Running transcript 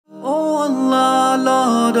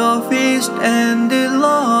East and the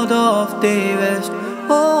Lord of the West.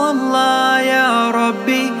 Oh Allah, Ya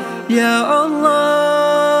Rabbi, Ya Allah.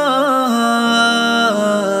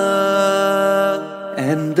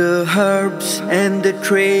 And the herbs and the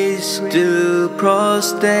trees do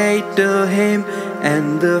prostrate to Him,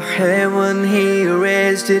 and the heaven He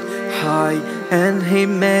raised it high, and He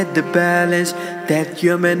made the balance that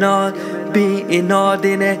you may not be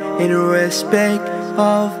inordinate in respect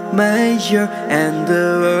of measure, and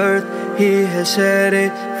the earth He has set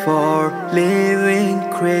it for living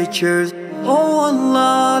creatures. Oh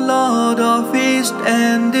Allah, Lord of East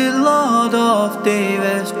and the Lord of the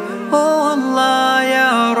West. Oh Allah,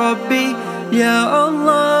 Ya Rabbi, Ya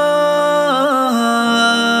Allah.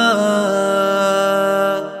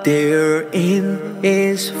 Therein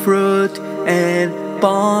is fruit and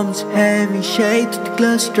palms having shaded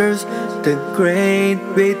clusters, the grain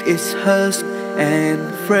with its husk and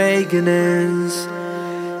fragrance.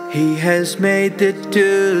 He has made the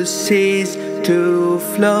two seas to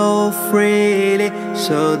flow freely,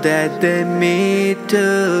 so that they meet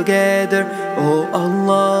together. Oh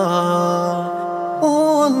Allah,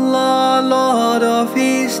 oh Allah, Lord of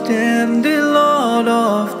East and the Lord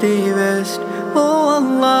of the West. Oh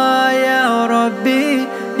Allah, Ya Rabbi,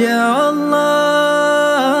 Ya Allah.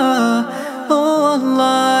 Oh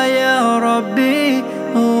Allah, Ya Rabbi,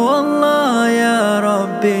 oh Allah, Ya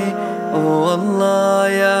Rabbi, oh Allah,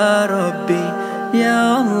 Ya Rabbi, Ya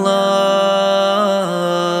Allah.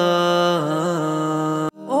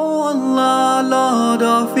 Oh Allah, Lord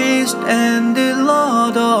of East and the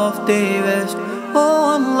Lord of the West.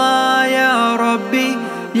 Oh Allah, Ya Rabbi,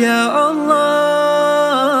 Ya Allah.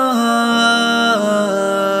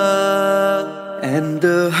 And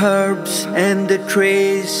the herbs and the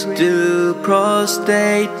trees do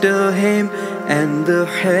prostrate to Him, and the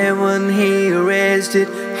heaven He raised it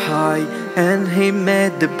high, and He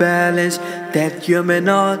made the balance that you may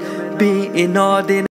not be inordinate.